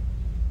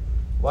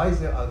 Why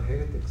they are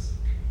heretics?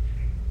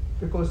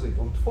 Because they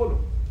don't follow.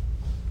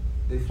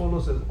 They follow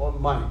their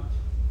own mind,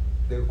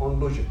 their own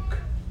logic.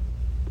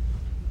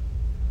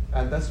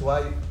 And that's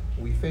why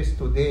we face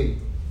today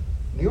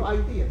new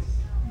ideas.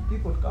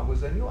 People come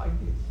with new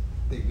ideas.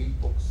 They read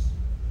books.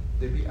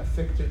 They be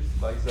affected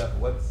by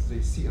what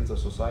they see in the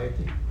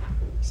society.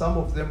 Some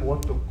of them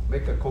want to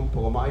make a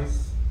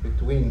compromise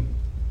between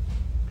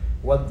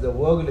what the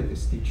world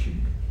is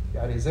teaching.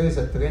 And there is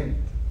a trend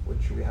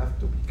which we have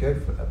to be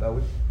careful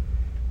about.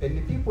 And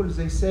the people,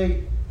 they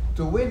say,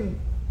 to win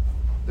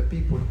the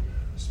people,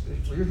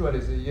 usually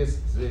they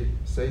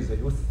say the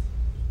youth,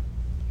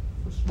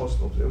 because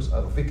most of the youth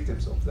are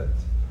victims of that,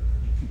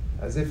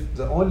 as if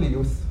the only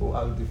youth who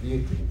are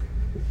deviating,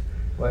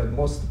 while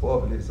most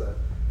probably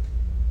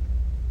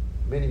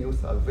many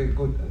youth are very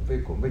good and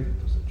very committed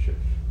to the church.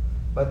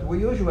 But we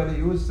usually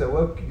use the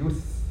word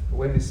youth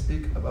when we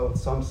speak about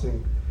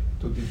something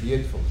to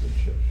deviate from the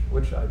church,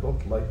 which I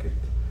don't like it,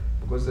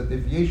 because the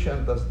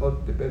deviation does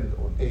not depend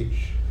on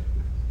age.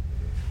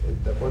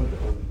 It depends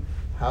on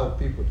how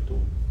people to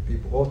be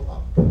brought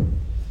up.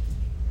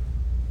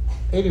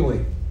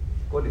 Anyway,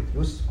 call it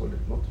youth, call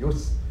it not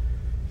youth.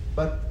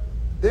 But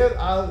there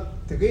are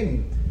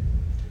trends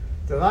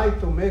try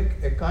to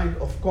make a kind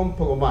of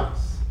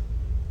compromise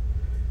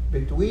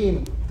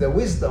between the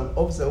wisdom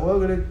of the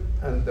world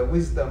and the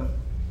wisdom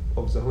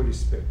of the Holy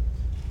Spirit.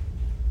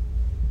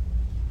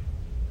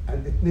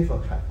 And it never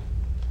happened.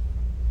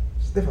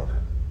 It's never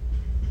happened.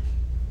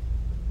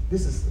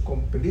 This is a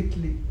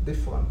completely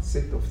different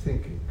set of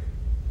thinking.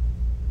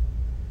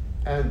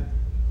 And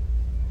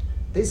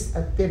these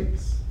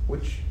attempts,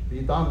 which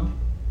be done,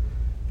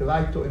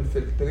 try to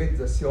infiltrate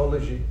the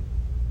theology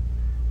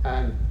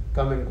and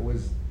coming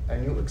with a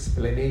new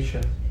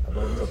explanation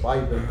about the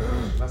Bible.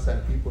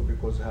 Some people,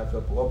 because have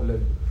a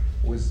problem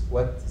with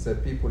what the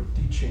people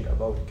teaching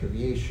about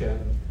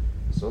creation,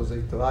 so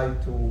they try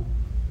to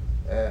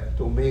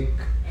make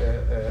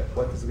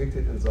what is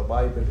written in the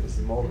Bible is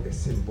more a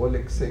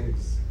symbolic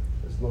things.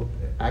 It's not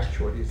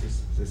actually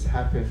this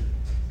happened.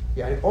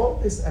 Yeah, all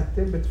this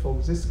attempt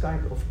for this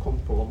kind of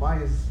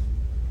compromise,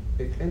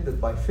 it ended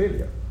by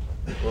failure,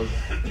 because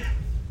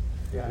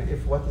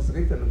if what is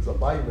written in the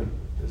Bible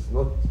is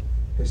not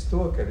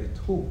historically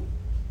true,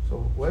 so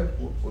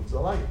what's the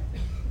lie?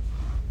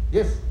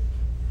 Yes,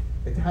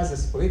 it has a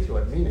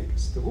spiritual meaning,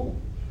 it's true,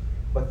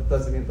 but it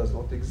doesn't mean it does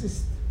not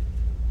exist.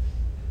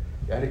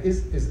 And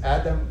is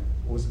Adam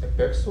was a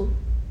person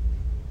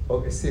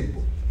or a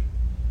symbol?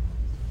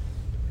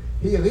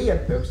 He a real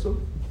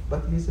person,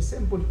 but he's a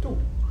symbol too.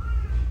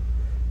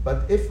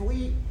 But if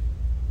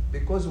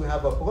because we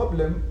have a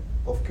problem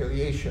of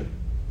creation,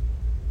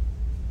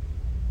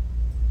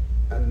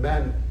 and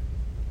man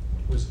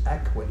was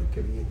actually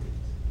created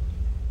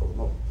or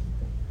not,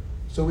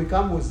 so we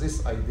come with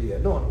this idea,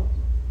 no,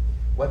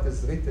 what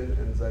is written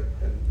in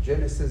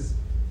Genesis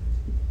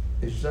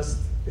is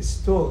just a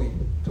story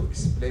to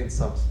explain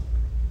something,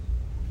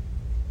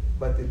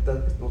 but it's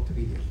not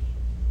real.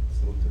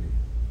 It's not real.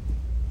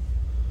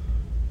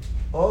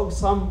 Or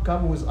some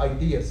come with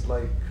ideas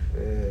like,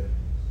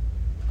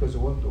 because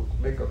we want to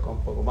make a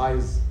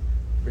compromise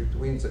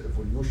between the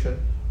evolution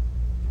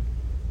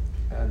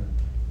and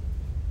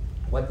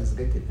what is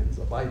written in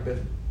the Bible.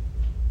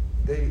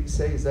 They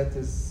say that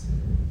is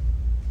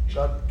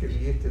God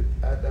created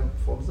Adam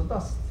from the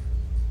dust.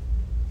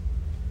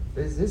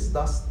 This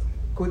dust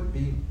could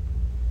be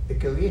a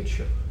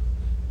creature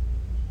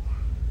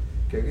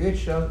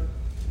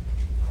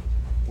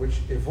which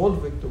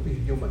evolved to be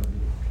human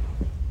being.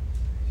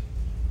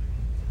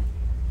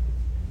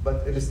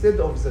 But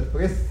instead of the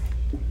breath,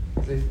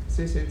 they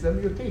say it's a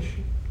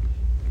mutation.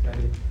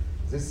 And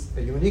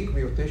a unique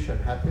mutation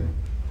happened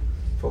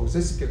for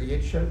this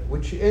creation,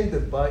 which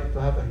ended by to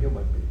have a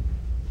human being.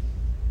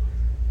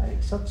 I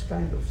think such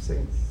kind of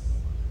things,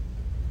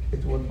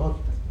 it will not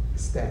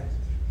stand,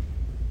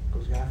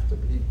 because you have to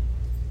be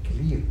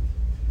clear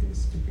in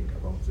speaking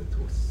about the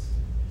truth.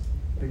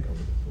 Think about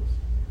the truth.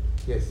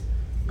 Yes,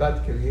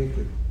 God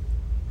created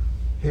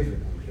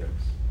heaven and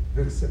earth.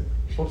 Very simple.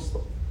 Full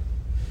stop.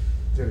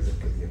 There is a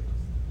creator.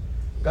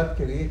 God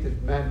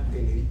created man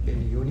in a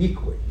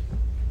unique way.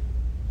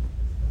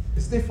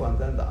 is different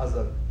than the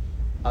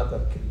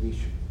other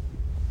creation.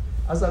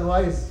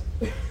 Otherwise,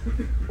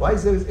 why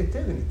there is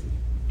eternity?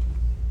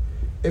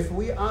 If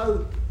we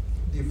are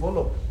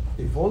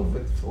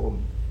evolved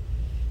from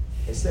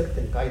a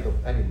certain kind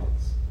of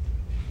animals,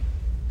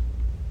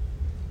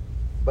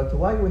 but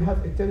why we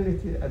have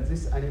eternity and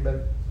this animal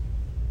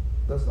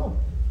does not?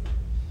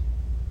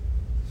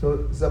 So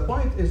the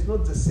point is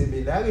not the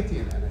similarity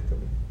in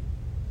anatomy,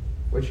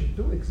 which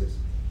do exist,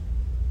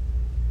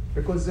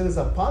 because there is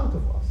a part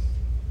of us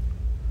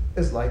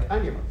is like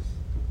animals.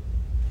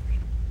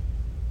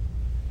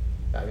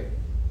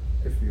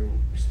 If you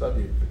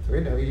study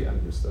veterinary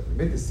and you study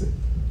medicine,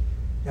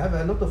 you have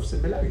a lot of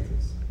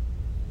similarities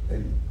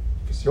in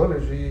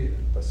physiology,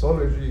 in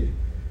pathology,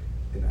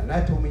 in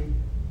anatomy,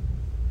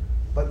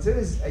 but there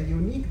is a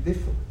unique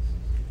difference.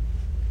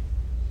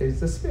 It's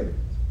the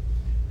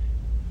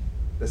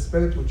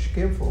spirit which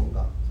came from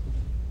God,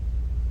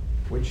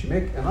 which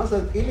make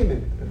another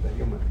element in the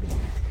human being,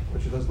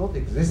 which does not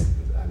exist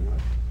in the animal,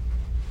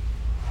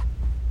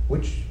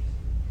 which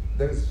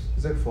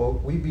therefore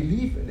we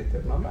believe in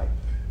eternal life.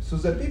 So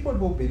the people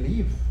who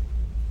believe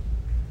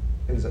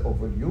in the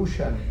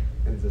evolution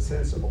in the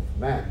sense of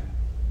man,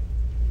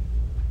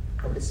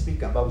 I will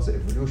speak about the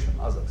evolution,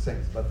 other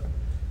things, but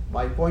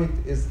my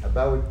point is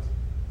about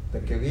the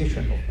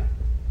creation of man.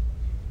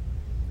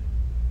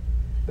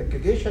 The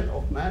creation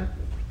of man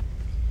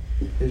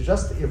is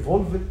just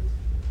evolved.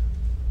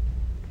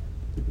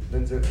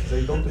 Then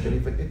they don't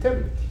believe in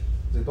eternity.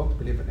 They don't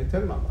believe in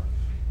eternal life,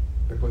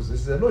 because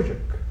this is a logic.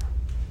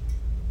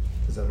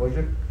 The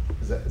logic,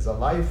 the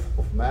life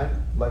of man,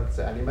 like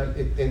the animal,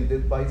 it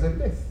ended by their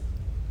death.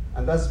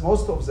 And that's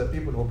most of the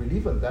people who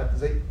believe in that,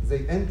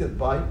 they ended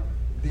by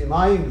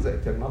denying the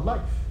eternal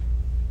life.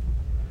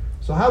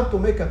 So how to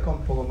make a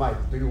compromise?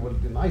 Do you will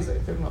deny the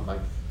eternal life?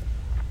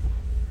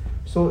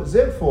 So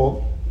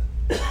therefore,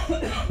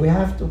 we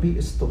have to be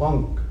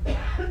strong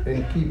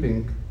in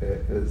keeping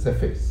the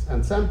faith.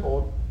 And St.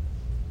 Paul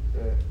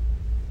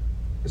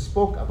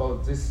spoke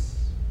about this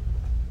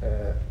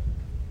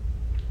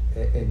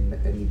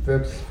in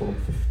verse from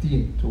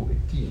 15 to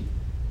 18.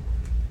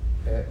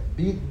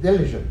 Be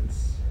diligent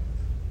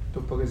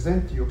to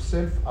present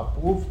yourself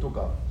approved to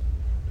God,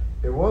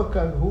 a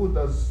worker who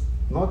does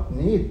not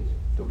need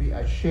to be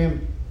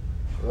ashamed,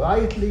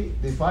 rightly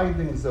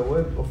dividing the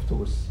word of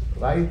truth.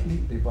 Rightly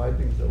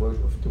dividing the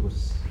word of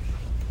truth.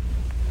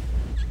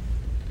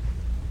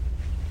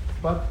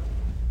 But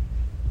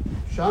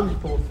shun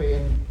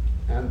profane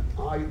and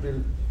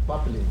idle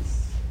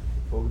babblings,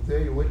 for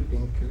they will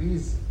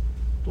increase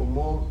to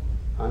more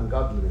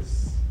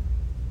ungodliness,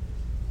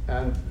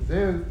 and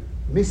their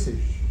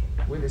message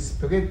will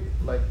spread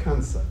like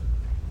cancer.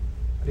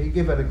 He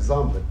gave an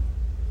example.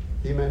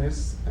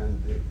 Hymenaeus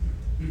and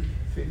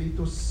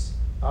Philetus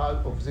are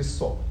of this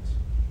sort,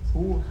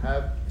 who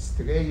have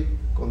strayed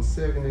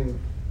concerning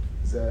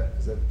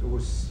the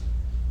truth,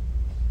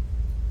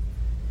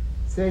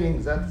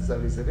 saying that the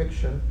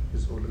resurrection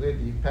is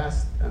already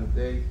past, and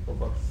they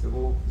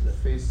overthrow the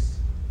faith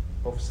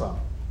of some.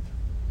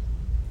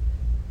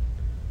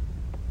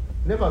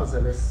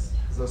 Nevertheless,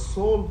 the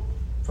sole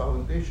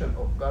foundation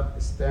of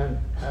God stands,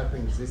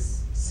 having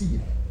this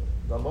seal: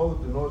 the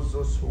Lord knows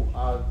those who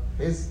are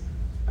his,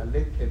 and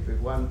let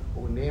everyone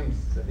who names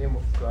the name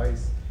of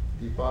Christ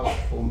depart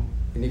from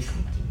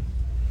iniquity.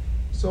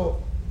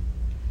 So,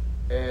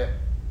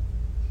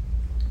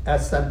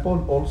 as St.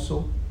 Paul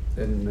also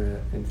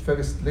in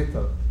first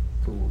letter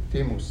to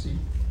Timothy,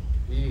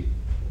 he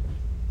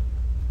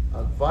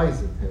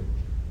advised him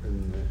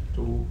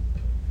to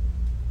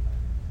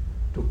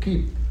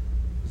keep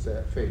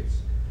the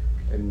faith.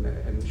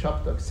 In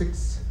chapter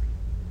 6,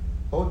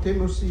 O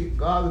Timothy,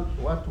 guard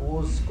what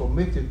was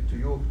committed to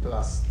your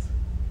trust,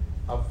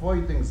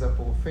 avoiding the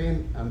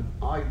profane and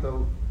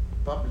idle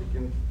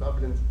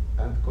babblings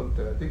and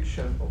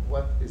contradiction of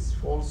what is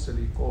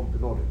falsely called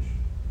knowledge,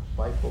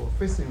 by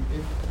professing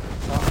it,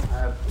 some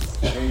have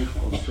strayed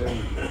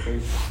concerning the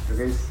faith.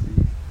 Grace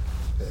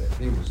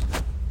be with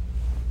you.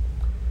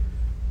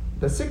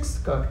 The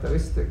sixth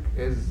characteristic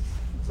is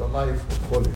the life of holiness.